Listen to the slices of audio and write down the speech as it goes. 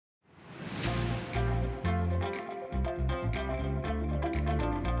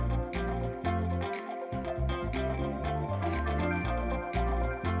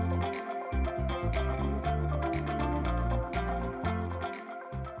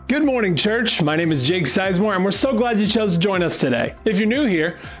Good morning, church. My name is Jake Sizemore, and we're so glad you chose to join us today. If you're new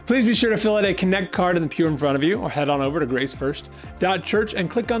here, please be sure to fill out a Connect card in the pew in front of you, or head on over to GraceFirst.church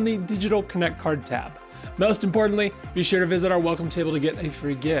and click on the Digital Connect Card tab. Most importantly, be sure to visit our welcome table to get a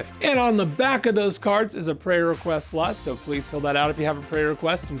free gift. And on the back of those cards is a prayer request slot, so please fill that out if you have a prayer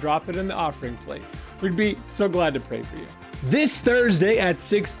request and drop it in the offering plate. We'd be so glad to pray for you. This Thursday at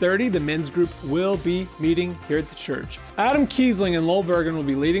 6:30, the men's group will be meeting here at the church. Adam Kiesling and Lowell Bergen will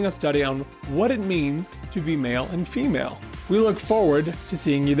be leading a study on what it means to be male and female. We look forward to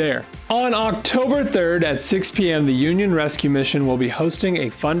seeing you there. On October 3rd at 6 p.m., the Union Rescue Mission will be hosting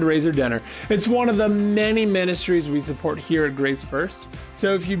a fundraiser dinner. It's one of the many ministries we support here at Grace First.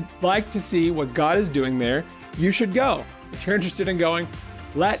 So if you'd like to see what God is doing there, you should go. If you're interested in going,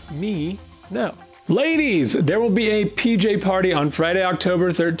 let me know. Ladies, there will be a PJ party on Friday,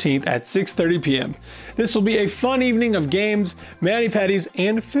 October 13th at 6:30 p.m. This will be a fun evening of games, mani-pedis,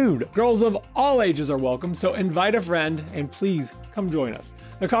 and food. Girls of all ages are welcome, so invite a friend and please come join us.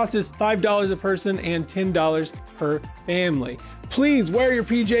 The cost is $5 a person and $10 per family. Please wear your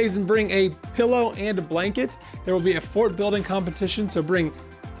PJs and bring a pillow and a blanket. There will be a fort building competition, so bring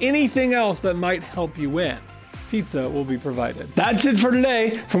anything else that might help you win. Pizza will be provided. That's it for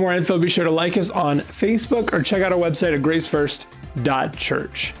today. For more info, be sure to like us on Facebook or check out our website at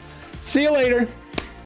GraceFirst.church. See you later.